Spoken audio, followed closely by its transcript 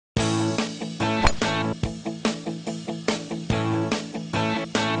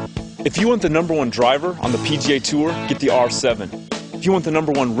If you want the #1 driver on the PGA Tour, get the R7. If you want the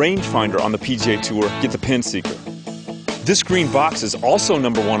 #1 rangefinder on the PGA Tour, get the Pinseeker. This green box is also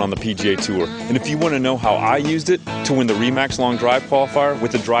 #1 on the PGA Tour, and if you want to know how I used it to win the RE/MAX Long Drive Qualifier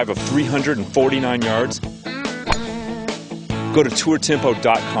with a drive of 349 yards, go to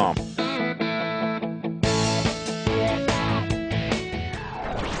tourtempo.com.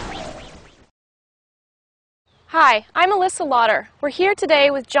 Hi, I'm Alyssa Lauder. We're here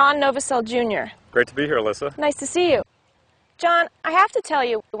today with John Novosel Jr. Great to be here, Alyssa. Nice to see you. John, I have to tell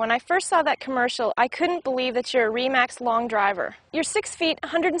you, when I first saw that commercial, I couldn't believe that you're a RE/MAX Long Driver. You're 6 feet,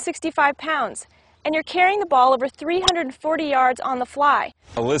 165 pounds, and you're carrying the ball over 340 yards on the fly.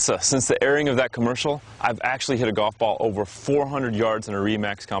 Alyssa, since the airing of that commercial, I've actually hit a golf ball over 400 yards in a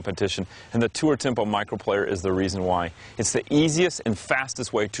RE/MAX competition, and the Tour Tempo Microplayer is the reason why. It's the easiest and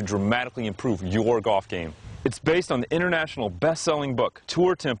fastest way to dramatically improve your golf game. It's based on the international best-selling book,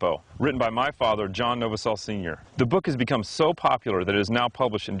 Tour Tempo, written by my father, John Novosel Sr. The book has become so popular that it is now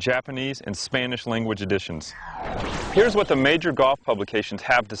published in Japanese and Spanish language editions. Here's what the major golf publications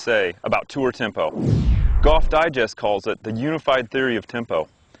have to say about Tour Tempo. Golf Digest calls it the unified theory of tempo.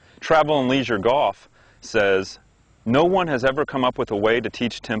 Travel and Leisure Golf says, no one has ever come up with a way to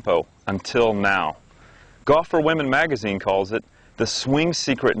teach tempo until now. Golf for Women magazine calls it the swing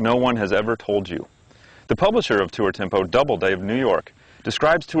secret no one has ever told you. The publisher of Tour Tempo, Doubleday of New York,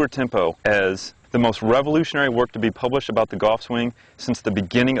 describes Tour Tempo as the most revolutionary work to be published about the golf swing since the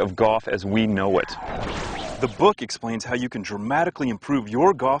beginning of golf as we know it. The book explains how you can dramatically improve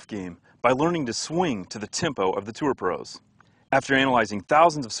your golf game by learning to swing to the tempo of the Tour Pros. After analyzing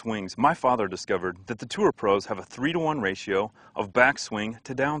thousands of swings, my father discovered that the Tour Pros have a 3-to-1 ratio of backswing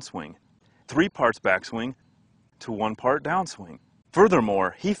to downswing, 3 parts backswing to 1 part downswing.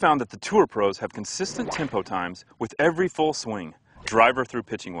 Furthermore, he found that the Tour Pros have consistent tempo times with every full swing, driver through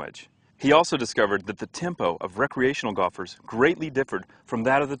pitching wedge. He also discovered that the tempo of recreational golfers greatly differed from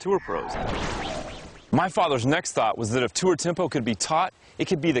that of the Tour Pros. My father's next thought was that if Tour Tempo could be taught, it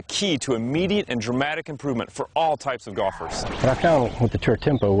could be the key to immediate and dramatic improvement for all types of golfers. What I found with the Tour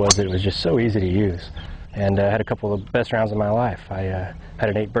Tempo was that it was just so easy to use, and I had a couple of the best rounds of my life. I had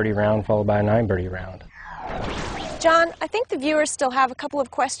an 8 birdie round followed by a 9 birdie round. John, I think the viewers still have a couple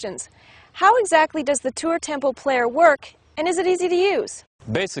of questions. How exactly does the Tour Tempo player work, and is it easy to use?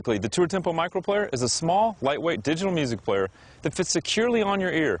 Basically, the Tour Tempo Microplayer is a small, lightweight digital music player that fits securely on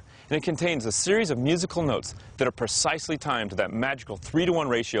your ear, and it contains a series of musical notes that are precisely timed to that magical 3-to-1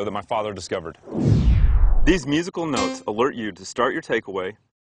 ratio that my father discovered. These musical notes alert you to start your takeaway,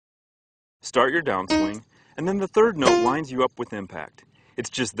 start your downswing, and then the third note lines you up with impact. It's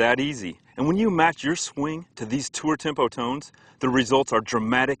just that easy, and when you match your swing to these Tour Tempo tones, the results are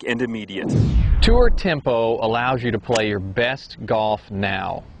dramatic and immediate. Tour Tempo allows you to play your best golf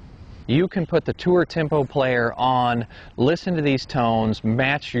now. You can put the Tour Tempo player on, listen to these tones,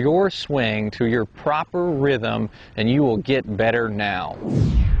 match your swing to your proper rhythm, and you will get better now.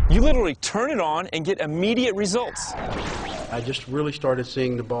 You literally turn it on and get immediate results. I just really started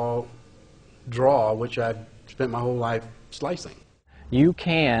seeing the ball draw, which I've spent my whole life slicing. You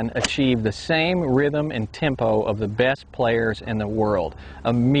can achieve the same rhythm and tempo of the best players in the world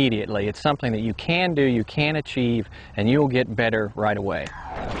immediately. It's something that you can do, you can achieve, and you'll get better right away.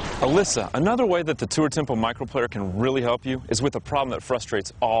 Alyssa, another way that the Tour Tempo Microplayer can really help you is with a problem that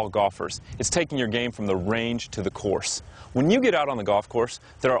frustrates all golfers. It's taking your game from the range to the course. When you get out on the golf course,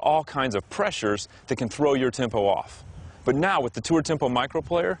 there are all kinds of pressures that can throw your tempo off. But now with the Tour Tempo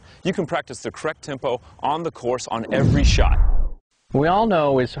Microplayer, you can practice the correct tempo on the course on every shot. We all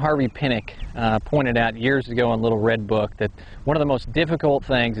know, as Harvey Pinnock pointed out years ago in Little Red Book, that one of the most difficult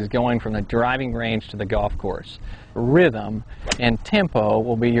things is going from the driving range to the golf course. Rhythm and tempo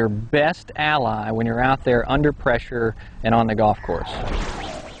will be your best ally when you're out there under pressure and on the golf course.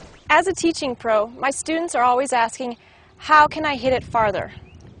 As a teaching pro, my students are always asking, how can I hit it farther?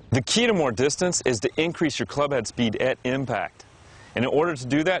 The key to more distance is to increase your club head speed at impact. And in order to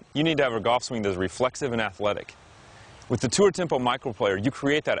do that, you need to have a golf swing that's reflexive and athletic. With the Tour Tempo Microplayer, you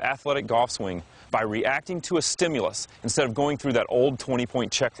create that athletic golf swing by reacting to a stimulus instead of going through that old 20-point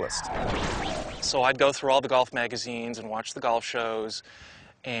checklist. So I'd go through all the golf magazines and watch the golf shows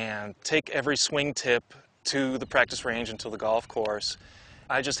and take every swing tip to the practice range and to the golf course.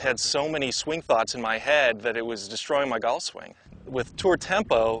 I just had so many swing thoughts in my head that it was destroying my golf swing. With Tour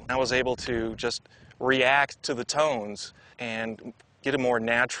Tempo, I was able to just react to the tones and get a more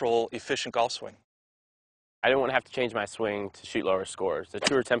natural, efficient golf swing. I didn't want to have to change my swing to shoot lower scores. The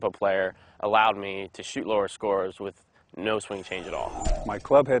Tour Tempo player allowed me to shoot lower scores with no swing change at all. My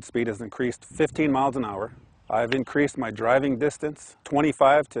club head speed has increased 15 miles an hour. I've increased my driving distance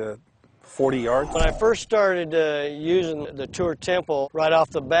 25 to 40 yards. When I first started using the Tour Tempo, right off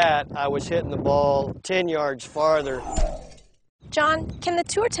the bat, I was hitting the ball 10 yards farther. John, can the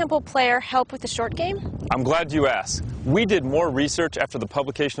Tour Tempo player help with the short game? I'm glad you asked. We did more research after the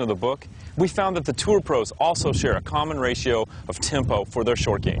publication of the book. We found that the Tour pros also share a common ratio of tempo for their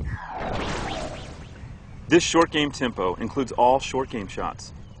short game. This short game tempo includes all short game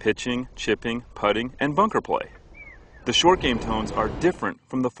shots: pitching, chipping, putting, and bunker play. The short game tones are different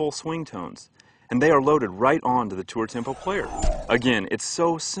from the full swing tones, and they are loaded right onto the Tour Tempo player. Again, it's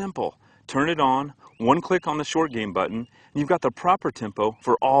so simple. Turn it on, one click on the short game button, and you've got the proper tempo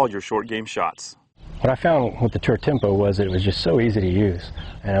for all your short game shots. What I found with the Tour Tempo was that it was just so easy to use,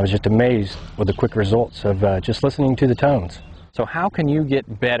 and I was just amazed with the quick results of just listening to the tones. So how can you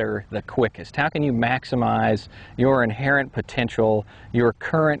get better the quickest? How can you maximize your inherent potential, your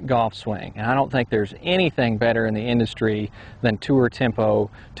current golf swing? And I don't think there's anything better in the industry than Tour Tempo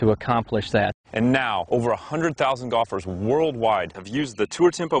to accomplish that. And now, over 100,000 golfers worldwide have used the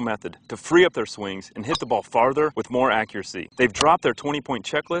Tour Tempo method to free up their swings and hit the ball farther with more accuracy. They've dropped their 20-point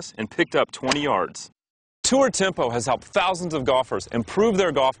checklist and picked up 20 yards. Tour Tempo has helped thousands of golfers improve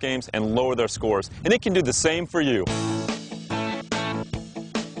their golf games and lower their scores, and it can do the same for you.